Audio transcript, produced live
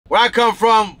Where I come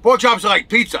from, pork chops are like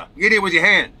pizza. You eat it with your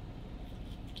hand.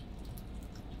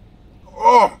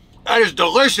 Oh, that is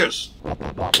delicious.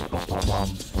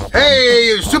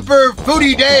 Hey, Super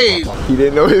Foodie Dave. He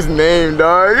didn't know his name,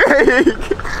 dog.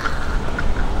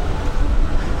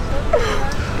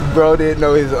 Bro didn't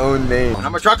know his own name.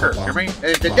 I'm a trucker, hear me?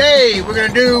 And today we're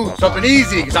gonna do something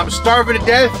easy because I'm starving to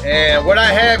death. And what I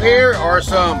have here are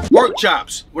some pork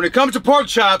chops. When it comes to pork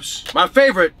chops, my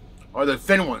favorite are the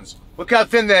thin ones. Look how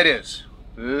thin that is.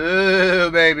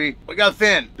 Ooh, baby. Look how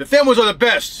thin. The thin ones are the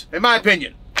best, in my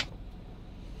opinion.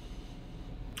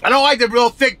 I don't like the real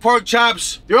thick pork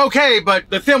chops. They're okay, but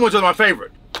the thin ones are my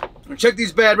favorite. And check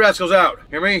these bad rascals out.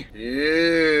 Hear me?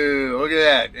 Ew, look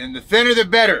at that. And the thinner, the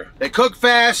better. They cook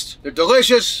fast. They're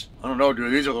delicious. I don't know,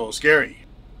 dude. These are a little scary.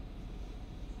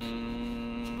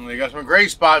 They got some gray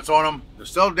spots on them. The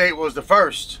sell date was the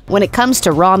 1st. When it comes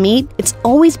to raw meat, it's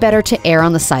always better to err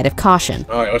on the side of caution.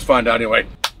 All right, let's find out anyway.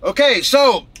 Okay,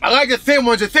 so I like the thin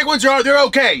ones. The thick ones they're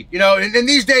okay. You know, and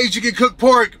these days you can cook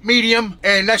pork medium,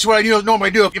 and that's what I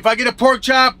normally do. If I get a pork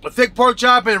chop, a thick pork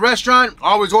chop in a restaurant, I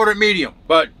always order it medium.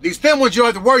 But these thin ones, you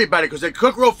don't have to worry about it because they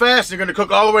cook real fast. They're gonna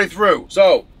cook all the way through.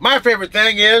 So my favorite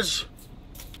thing is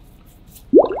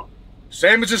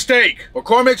same as a steak.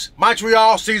 McCormick's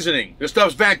Montreal seasoning. This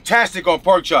stuff's fantastic on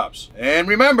pork chops. And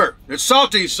remember, it's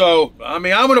salty, so, I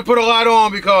mean, I'm gonna put a lot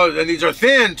on because, and these are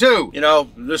thin too. You know,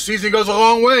 this seasoning goes a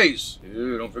long ways.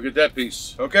 Ew, don't forget that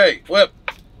piece. Okay, flip.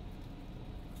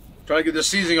 Trying to get the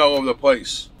seasoning all over the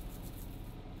place.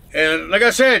 And like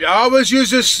I said, I always use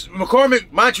this McCormick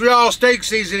Montreal steak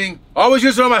seasoning. I always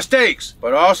use it on my steaks,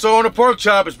 but also on a pork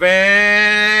chop. It's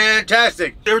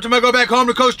fantastic. Every time I go back home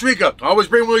to Costa Rica, I always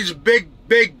bring one of these big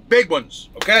ones.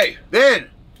 Okay, then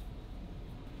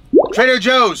Trader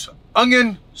Joe's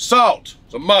onion salt.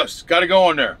 It's a must. Got to go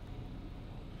on there.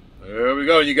 There we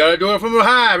go. You got to do it from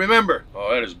high, remember.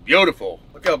 Oh, that is beautiful.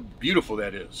 Look how beautiful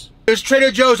that is. This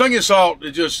Trader Joe's onion salt,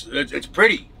 it's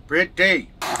pretty. Pretty.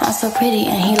 I'm so pretty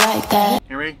and he like that.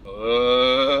 Hear me?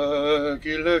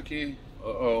 Looky.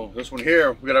 Uh-oh, this one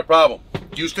here, we got a problem.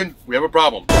 Houston, we have a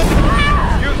problem. Houston,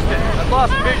 I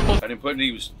lost visual. I didn't put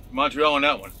any Montreal on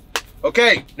that one.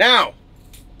 Okay, now,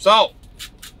 salt.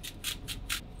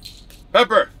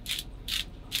 Pepper.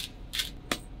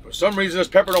 For some reason, this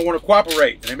pepper don't want to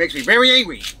cooperate, and it makes me very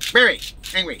angry. Very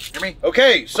angry. Hear me?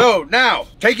 Okay, so now,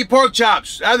 take your pork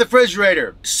chops out of the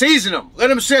refrigerator. Season them. Let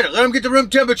them sit. Let them get to room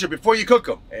temperature before you cook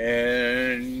them.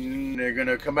 And they're going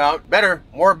to come out better.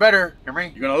 More better. Hear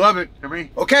me? You're going to love it. Hear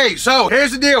me? Okay, so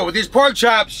here's the deal with these pork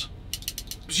chops.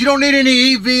 You don't need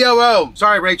any EVOO.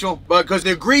 Sorry, Rachel. But because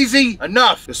they're greasy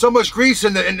enough. There's so much grease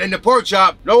in the pork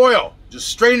chop. No oil. Just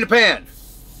straight in the pan.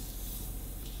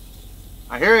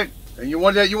 I hear it. And you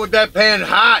want that pan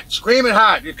hot, screaming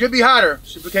hot. It could be hotter.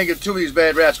 See if we can't get 2 of these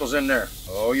bad rascals in there.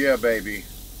 Oh yeah, baby.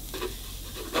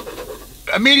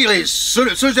 Immediately, as soon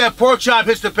as that pork chop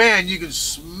hits the pan, you can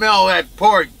smell that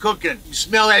pork cooking. You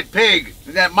smell that pig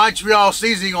and that Montreal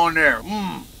seasoning on there.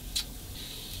 Mmm.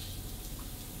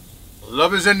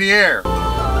 Love is in the air.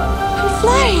 I'm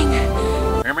flying.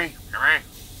 Hear me? Hear me?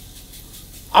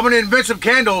 I'm gonna invent some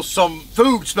candles, some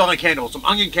food smelling candles, some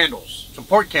onion candles, some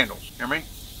pork candles. Hear me?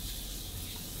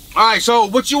 Alright, so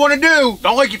what you want to do,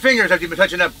 don't lick your fingers after you've been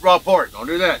touching that raw pork. Don't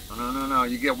do that. No.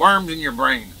 You get worms in your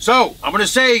brain. So, I'm going to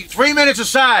say 3 minutes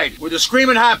aside with a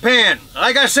screaming hot pan.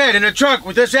 Like I said, in the truck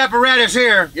with this apparatus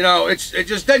here, you know, it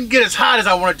just doesn't get as hot as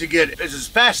I want it to get. It's as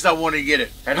fast as I want to get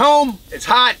it. At home, it's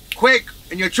hot, quick.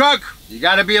 In your truck, you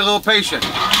got to be a little patient.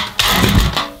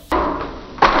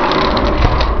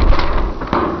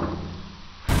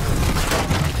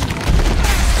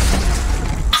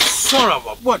 Son of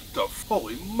a, what the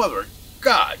holy mother of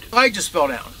God. I just fell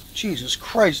down. Jesus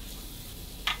Christ.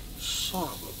 Son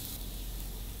of a.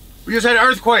 We just had an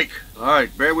earthquake. All right,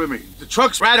 bear with me. The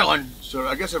truck's rattling, so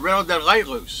I guess I rattled that light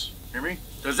loose. Hear me?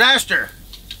 Disaster.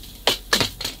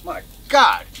 My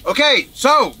God. Okay,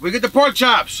 so we get the pork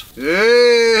chops.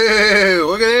 Hey,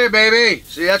 look at there, baby.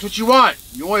 See, that's what you want.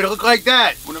 You want it to look like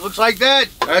that. When it looks like that,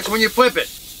 that's when you flip it.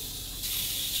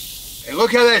 And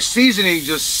look how that seasoning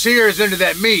just sears into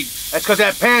that meat. That's because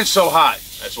that pan's so hot.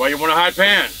 That's why you want a hot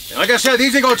pan. And like I said,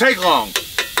 these ain't gonna take long.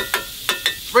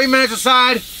 3 minutes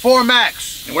aside, 4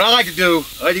 max. And what I like to do,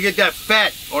 I like to get that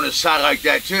fat on the side like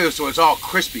that too, so it's all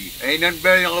crispy. Ain't nothing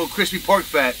better than a little crispy pork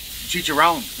fat. Cheat your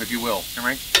own, if you will. All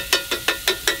right?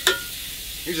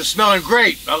 These are smelling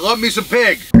great. I love me some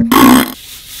pig.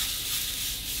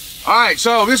 Alright,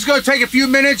 so this is going to take a few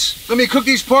minutes. Let me cook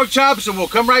these pork chops and we'll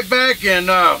come right back and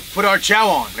put our chow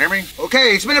on. Hear me?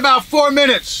 Okay, it's been about 4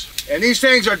 minutes. And these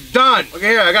things are done. Look at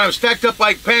here, I got them stacked up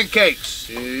like pancakes.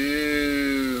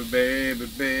 Ooh,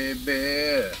 baby.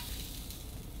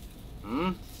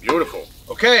 Beautiful.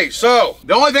 Okay, so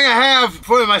the only thing I have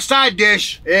for my side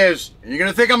dish is, and you're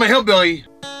gonna think I'm a hillbilly.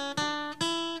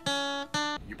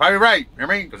 You're probably right, hear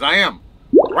me? Because I am.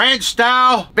 Ranch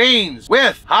style beans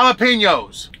with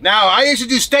jalapenos. Now, I used to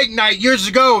do steak night years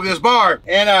ago at this bar,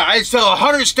 and I'd sell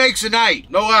 100 steaks a night.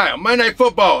 No lie, on Monday Night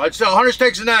Football, I'd sell 100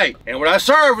 steaks a night. And what I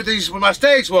served with my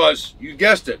steaks was, you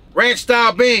guessed it, ranch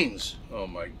style beans. Oh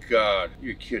my God,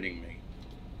 you're kidding me.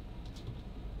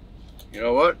 You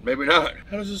know what? Maybe not.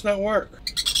 How does this not work?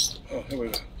 Oh, here we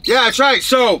go. Yeah, that's right.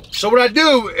 So what I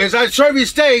do is I serve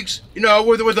these steaks, you know,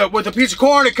 with a piece of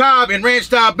corn, a cob, and ranch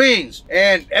style beans.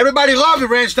 And everybody loved the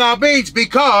ranch style beans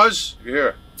because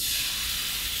here.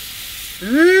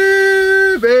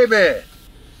 Ooh, baby.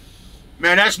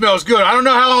 Man, that smells good. I don't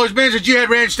know how long it's been since you had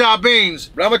ranch style beans,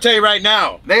 but I'm gonna tell you right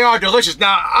now, they are delicious.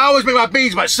 Now, I always make my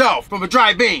beans myself from a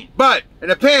dry bean, but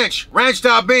in a pinch, ranch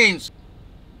style beans,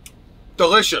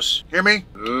 delicious. Hear me?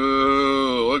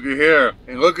 Ooh, look at here.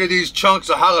 And look at these chunks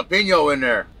of jalapeno in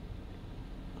there.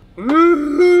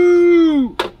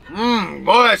 Ooh.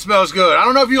 Boy, that smells good. I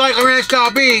don't know if you like ranch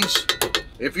style beans.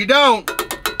 If you don't,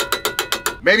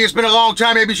 maybe it's been a long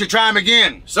time, maybe you should try them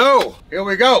again. So, here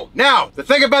we go. Now, the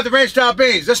thing about the ranch style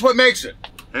beans, this is what makes it.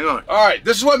 Hang on. All right,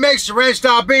 this is what makes the ranch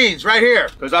style beans right here.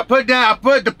 Because I put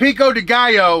the pico de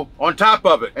gallo on top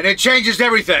of it. And it changes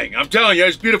everything. I'm telling you,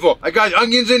 it's beautiful. I got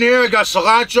onions in here, I got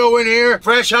cilantro in here,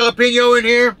 fresh jalapeno in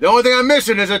here. The only thing I'm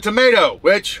missing is a tomato,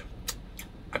 which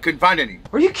I couldn't find any.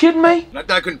 Are you kidding me? Not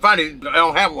that I couldn't find it, I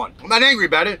don't have one. I'm not angry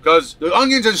about it, because the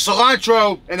onions and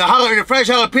cilantro and the fresh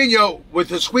jalapeno with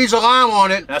the squeeze of lime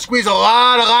on it, and I squeeze a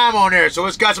lot of lime on there, so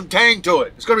it's got some tang to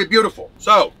it. It's gonna be beautiful.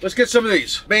 So, let's get some of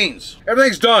these beans.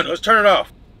 Everything's done, let's turn it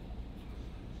off.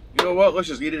 You know what, let's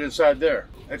just eat it inside there.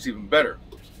 That's even better.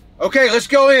 Okay, let's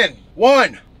go in.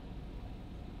 1,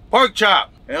 pork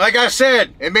chop. And like I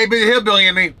said, it may be the hillbilly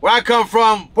in me. Where I come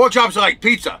from, pork chops are like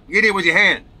pizza. You eat it with your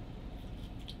hand.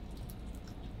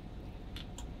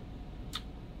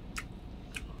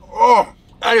 Oh,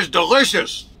 that is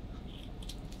delicious.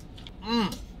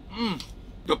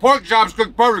 The pork chops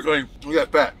cooked perfectly. Look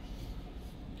at that fat.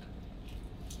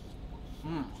 A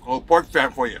little pork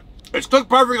fat for you. It's cooked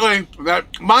perfectly. That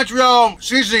Montreal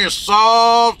seasoning is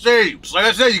salty. So like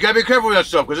I said, you gotta be careful with that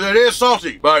stuff because it is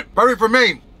salty, but perfect for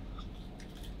me.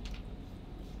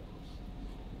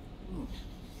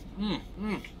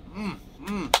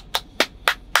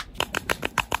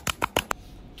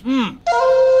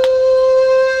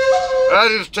 That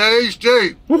is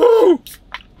tasty. Woo!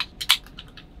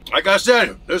 Like I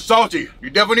said, it's salty. You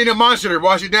definitely need a monster to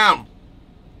wash it down.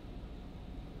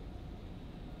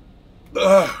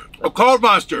 A cold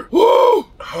monster. Woo!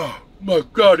 Oh my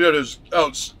God, that is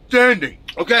outstanding.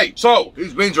 Okay, so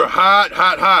these beans are hot,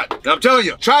 hot, hot. And I'm telling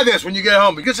you, try this when you get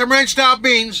home. You get some ranch style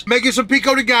beans, make it some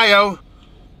pico de gallo,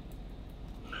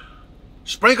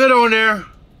 sprinkle it on there.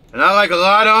 And I like a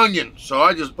lot of onion, so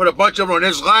I just put a bunch of them on.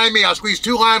 It's limey. I'll squeeze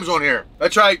 2 limes on here.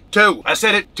 That's right, 2. I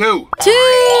said it, 2.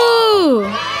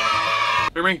 2!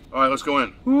 Hear me? All right, let's go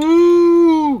in.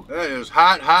 Ooh, that is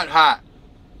hot, hot, hot.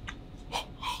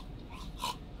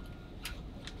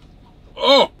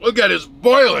 Oh, look at it, it's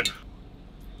boiling.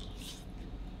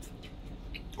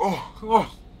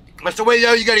 Oh. That's the way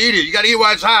you gotta eat it. You gotta eat it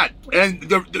while it's hot. And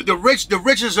the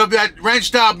richness of that ranch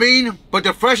style bean, but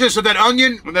the freshness of that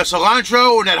onion, and that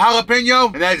cilantro, and that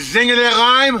jalapeno, and that zing of that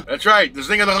lime. That's right, the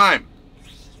zing of the lime.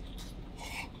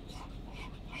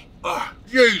 Oh,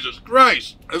 Jesus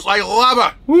Christ. It's like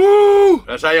lava. Woo!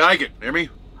 That's how you like it. Hear me?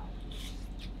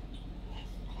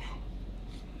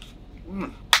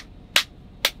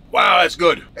 Wow, that's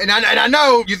good. And I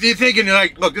know you're thinking,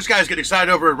 like, look, this guy's getting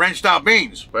excited over ranch style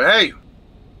beans. But hey,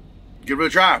 give it a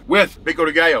try with pico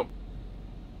de gallo.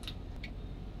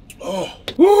 Oh,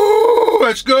 woo,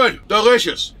 that's good,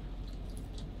 delicious.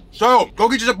 So, go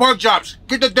get you some pork chops.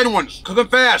 Get the thin ones, cook them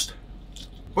fast.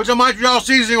 Put some Montreal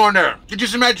seasoning on there. Get you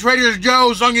some at Trader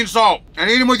Joe's onion salt. And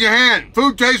eat them with your hand.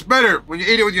 Food tastes better when you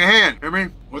eat it with your hand. Hear me?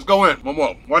 Let's go in, one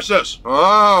more. Watch this.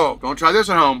 Oh, don't try this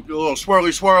at home. Do a little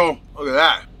swirly swirl. Look at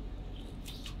that.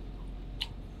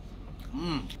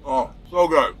 Oh, so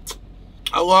good.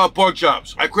 I love pork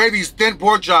chops. I crave these thin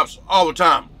pork chops all the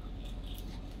time.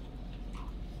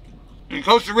 In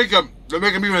Costa Rica, they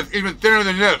make them even thinner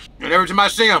than this. And every time I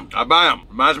see them, I buy them.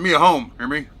 Reminds me of home, hear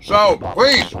me? So,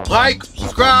 please, like,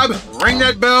 subscribe, ring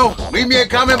that bell, leave me a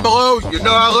comment below. You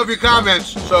know I love your comments.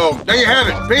 So, there you have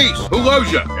it. Peace. Who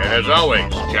loves you? And as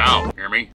always, ciao.